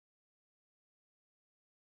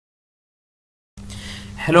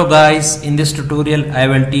Hello guys, in this tutorial I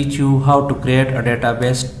will teach you how to create a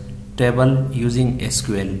database table using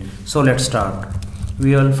SQL. So let's start.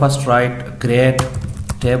 We will first write create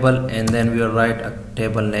table and then we will write a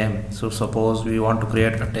table name. So suppose we want to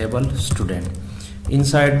create a table student.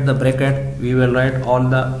 Inside the bracket we will write all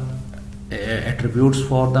the attributes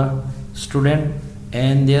for the student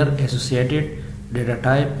and their associated data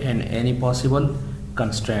type and any possible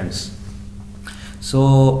constraints.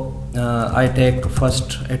 So I take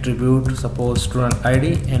first attribute, suppose student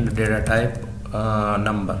ID and data type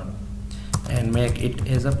number, and make it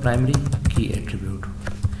as a primary key attribute.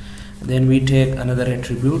 Then we take another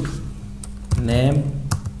attribute, name,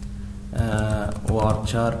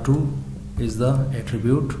 varchar2 is the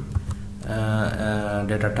attribute,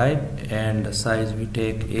 data type, and the size we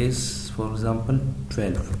take is, for example,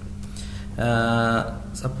 12.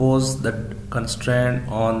 Suppose the constraint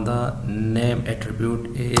on the name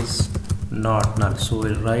attribute is not null, so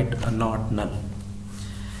we'll write a not null.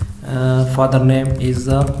 Father name is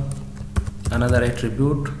another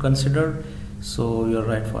attribute considered, so you'll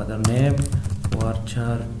write father name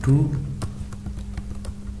varchar2.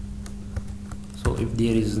 So if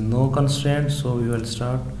there is no constraint, so we will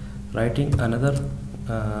start writing another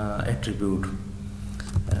attribute.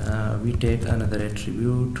 We take another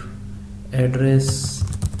attribute, address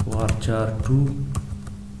varchar2,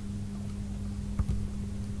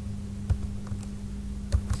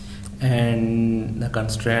 and the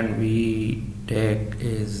constraint we take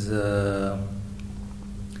is for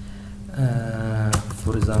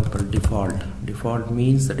example default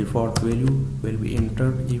means the default value will be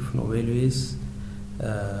entered if no value is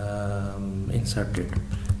inserted.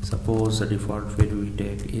 Suppose the default value we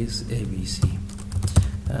take is ABC.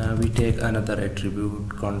 We take another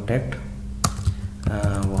attribute, contact,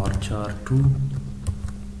 varchar2,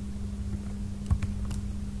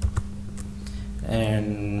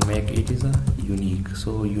 and make it is a unique,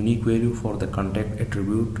 so unique value for the contact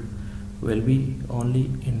attribute will be only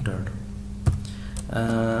entered.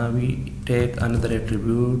 We take another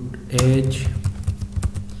attribute, age,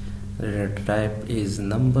 the data type is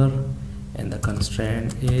number, and the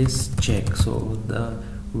constraint is check, so the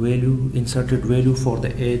value inserted value for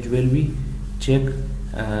the age will be check.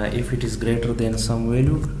 If it is greater than some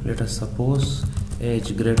value, let us suppose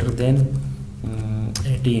age greater than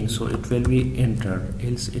 18, so it will be entered,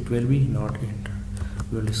 else it will be not entered.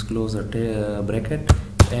 We will close the bracket,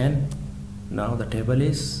 and now the table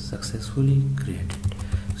is successfully created.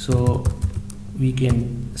 So we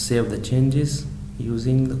can save the changes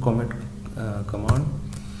using the commit command,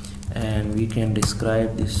 and we can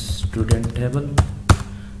describe this student table,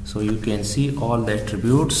 so you can see all the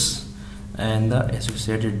attributes and the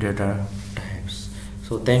associated data types.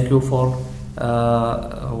 So thank you for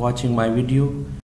watching my video.